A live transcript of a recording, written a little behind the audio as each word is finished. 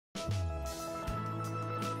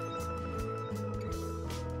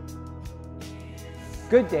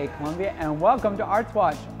Good day, Columbia, and welcome to Arts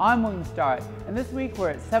Watch. I'm William Starrett, and this week we're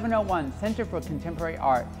at 701 Center for Contemporary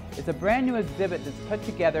Art. It's a brand new exhibit that's put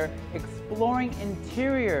together exploring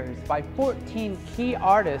interiors by 14 key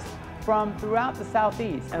artists from throughout the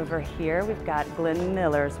Southeast. Over here we've got Glenn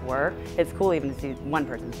Miller's work. It's cool even to see one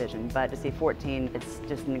person's vision, but to see 14, it's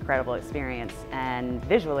just an incredible experience and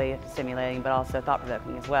visually stimulating, but also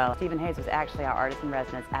thought-provoking as well. Stephen Hayes was actually our artist in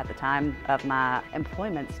residence at the time of my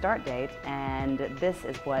employment start date, and this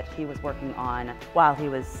is what he was working on while he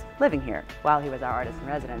was living here, while he was our artist in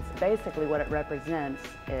residence. Basically what it represents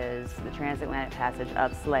is the transatlantic passage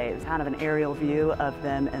of slaves, kind of an aerial view of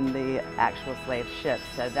them in the actual slave ships.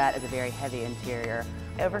 So that is a very heavy interior.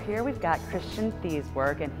 Over here we've got Christian Thieves'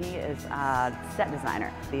 work, and he is a set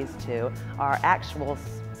designer. These two are actual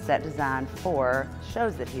set design for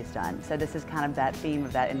shows that he's done. So this is kind of that theme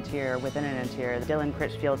of that interior within an interior. Dylan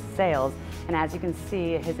Critchfield-Sales, and as you can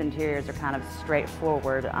see, his interiors are kind of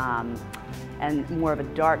straightforward and more of a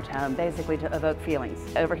dark tone, basically to evoke feelings.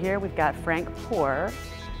 Over here we've got Frank Poor.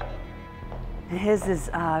 His is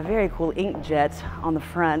a very cool inkjet on the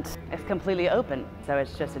front. It's completely open, so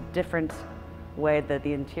it's just a different way that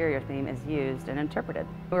the interior theme is used and interpreted.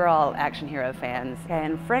 We're all action hero fans,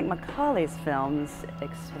 and Frank McCauley's films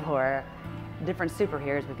explore different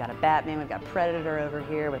superheroes. We've got a Batman, we've got Predator over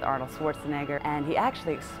here with Arnold Schwarzenegger, and he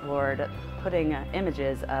actually explored putting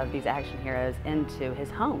images of these action heroes into his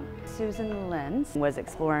home. Susan Lenz was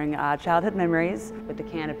exploring childhood memories with the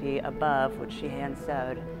canopy above, which she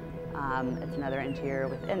hand-sewed. It's another interior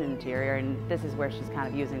within an interior, and this is where she's kind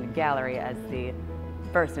of using the gallery as the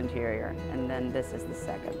first interior, and then this is the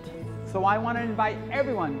second. So I want to invite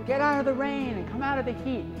everyone, get out of the rain and come out of the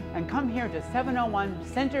heat and come here to 701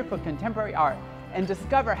 Center for Contemporary Art and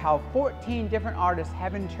discover how 14 different artists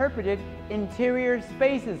have interpreted interior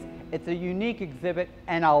spaces. It's a unique exhibit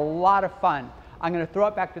and a lot of fun. I'm going to throw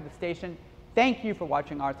it back to the station. Thank you for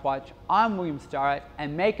watching Arts Watch. I'm William Starrett,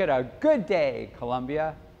 and make it a good day,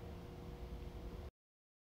 Columbia.